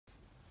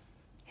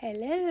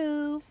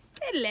Hello.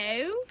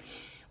 Hello.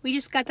 We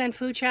just got done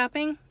food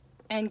shopping,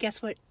 and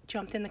guess what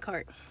jumped in the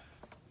cart?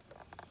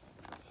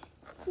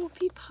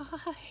 Whoopie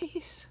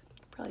Pies.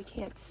 Probably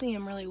can't see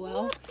them really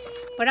well,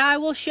 Whoopies. but I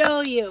will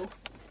show you.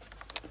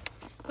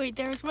 Wait,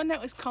 there was one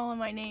that was calling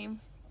my name.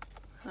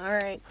 All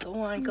right, go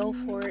on, go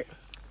for it.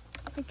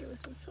 I think it was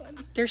this one.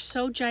 They're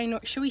so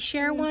ginormous. Should we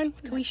share one?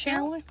 Can we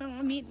share one? I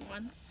don't need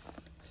one.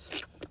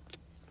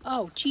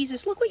 Oh,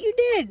 Jesus, look what you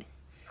did.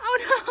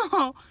 Oh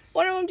no!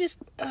 One of them just...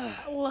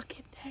 Look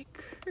at that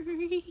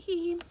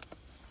cream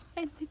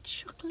and the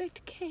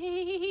chocolate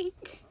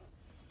cake.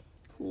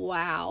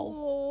 Wow.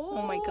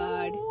 Oh my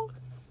God.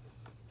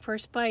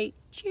 First bite.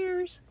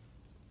 Cheers.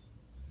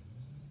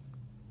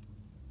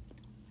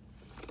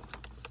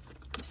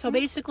 So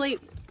basically,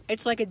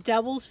 it's like a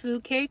devil's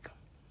food cake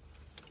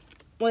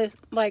with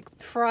like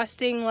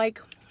frosting,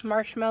 like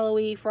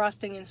marshmallowy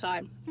frosting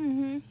inside.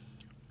 Mm-hmm.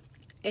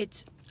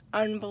 It's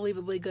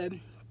unbelievably good.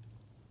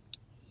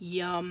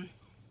 Yum.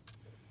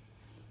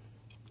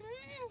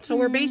 So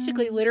we're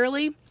basically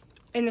literally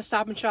in the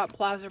Stop and Shop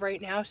plaza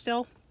right now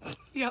still.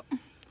 Yep.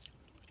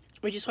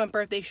 We just went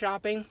birthday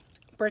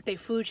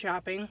food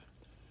shopping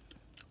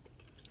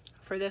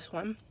for this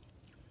one.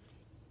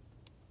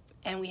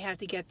 And we have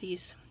to get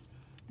these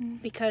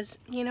because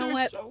you know They're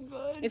what? so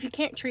good. If you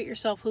can't treat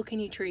yourself, who can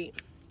you treat?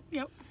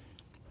 Yep.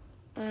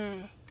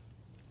 You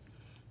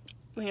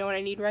know what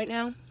I need right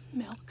now?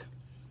 Milk.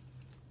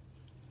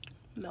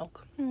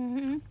 Milk.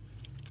 Mm-hmm.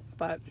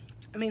 But,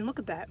 I mean, look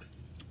at that.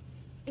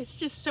 It's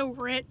just so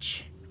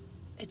rich.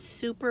 It's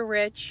super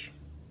rich.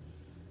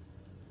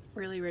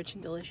 Really rich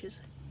and delicious.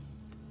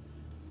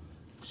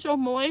 So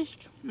moist.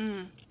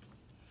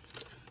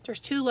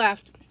 There's 2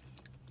 left.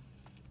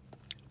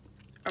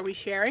 Are we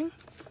sharing?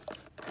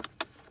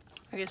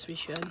 I guess we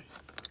should.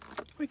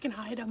 We can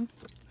hide them.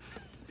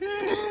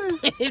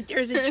 If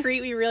there's a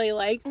treat we really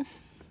like,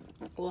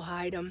 we'll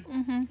hide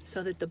them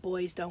so that the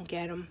boys don't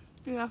get them.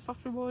 Yeah,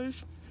 fuck the boys.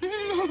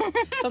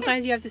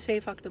 Sometimes you have to say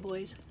fuck the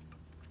boys.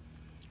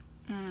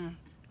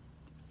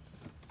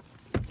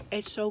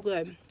 It's so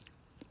good.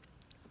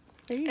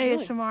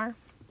 ASMR.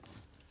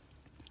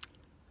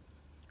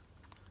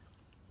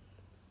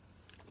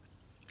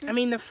 I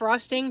mean, the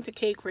frosting to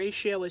cake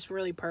ratio is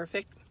really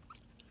perfect.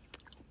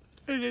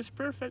 It is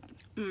perfect.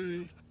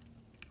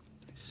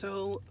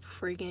 So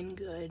friggin'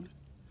 good.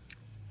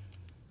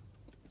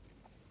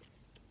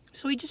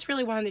 So we just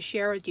really wanted to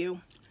share with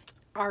you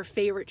our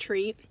favorite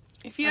treat.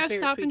 If you Our have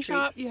favorite Stop sweet and treat.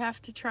 Shop, you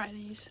have to try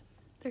these.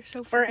 They're so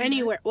Or freaking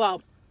anywhere.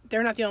 Well,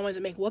 they're not the only ones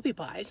that make whoopie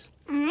pies.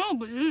 good. No,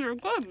 but these are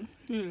good.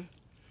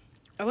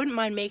 I wouldn't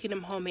mind making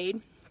them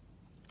homemade,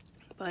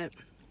 but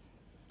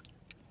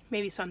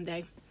maybe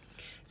someday.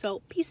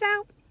 So, peace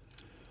out.